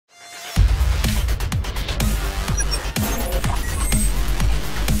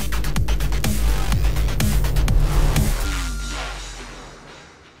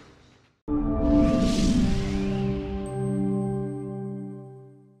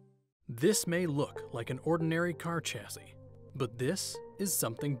This may look like an ordinary car chassis, but this is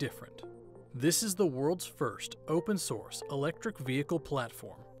something different. This is the world's first open-source electric vehicle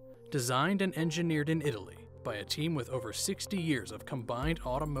platform, designed and engineered in Italy by a team with over 60 years of combined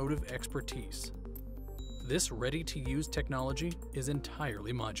automotive expertise. This ready-to-use technology is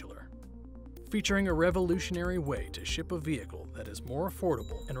entirely modular, featuring a revolutionary way to ship a vehicle that is more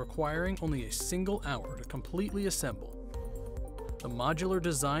affordable and requiring only a single hour to completely assemble. The modular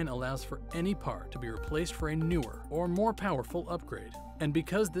design allows for any part to be replaced for a newer or more powerful upgrade. And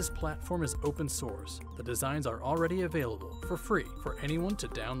because this platform is open source, the designs are already available for free for anyone to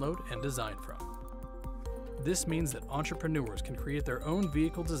download and design from. This means that entrepreneurs can create their own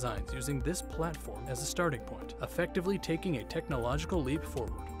vehicle designs using this platform as a starting point, effectively taking a technological leap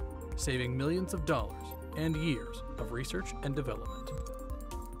forward, saving millions of dollars and years of research and development.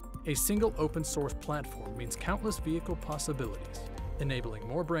 A single open source platform means countless vehicle possibilities, enabling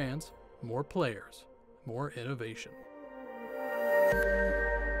more brands, more players, more innovation.